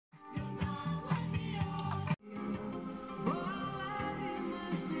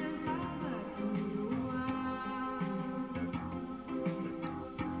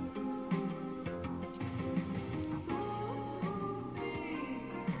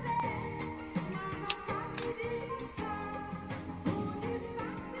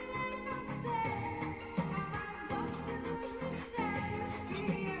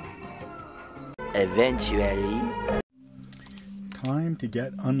Eventually. Time to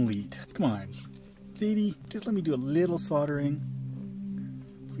get un1eet. Come on. Zadie, just let me do a little soldering.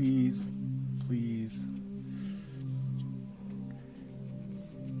 Please. Please.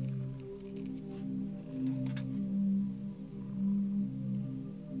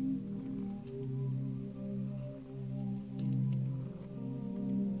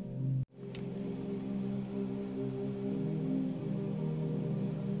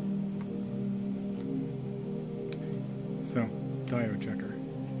 So, diode checker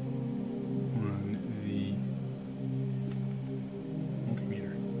on the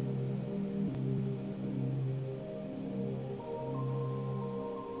multimeter.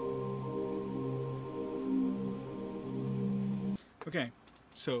 Okay,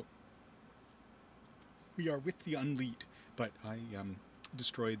 so we are with the un1eet, but I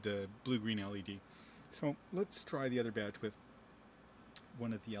destroyed the blue-green LED. So let's try the other badge with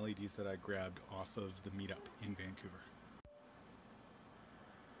one of the LEDs that I grabbed off of the meetup in Vancouver.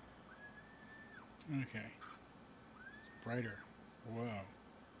 Okay, it's brighter. Whoa,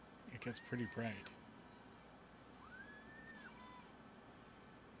 it gets pretty bright.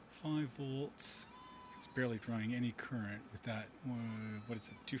 5 volts. It's barely drawing any current with that. What is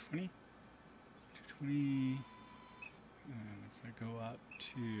it? 220? 220. And if I go up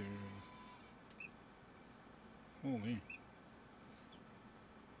to, holy,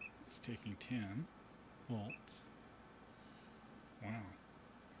 it's taking 10 volts. Wow,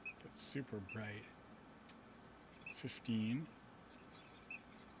 that's super bright. 15,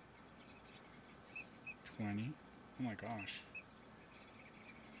 20, oh my gosh,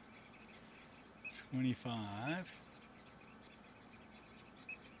 25,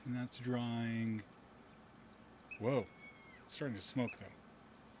 and that's drawing, whoa, it's starting to smoke though.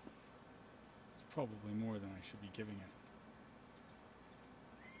 It's probably more than I should be giving it.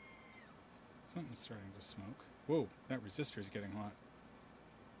 Something's starting to smoke. Whoa, that resistor is getting hot.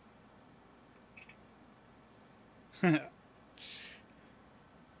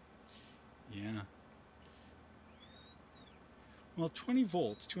 Yeah. Well, 20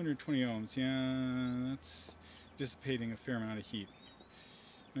 volts, 220 ohms, yeah, that's dissipating a fair amount of heat.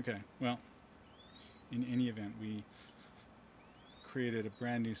 Okay, well, in any event, we created a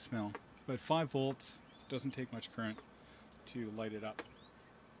brand new smell. But 5 volts doesn't take much current to light it up.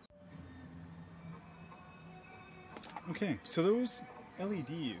 Okay, so those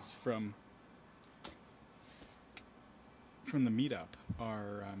LEDs from the meetup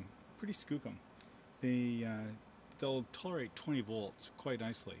are pretty skookum. They'll tolerate 20 volts quite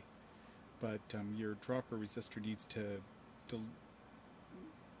nicely, but your dropper resistor needs to,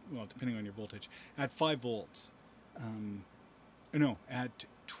 well, depending on your voltage, at 5 volts, no, at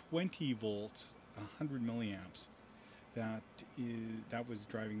 20 volts, 100 milliamps, that was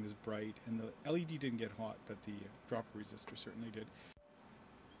driving this bright, and the LED didn't get hot, but the dropper resistor certainly did.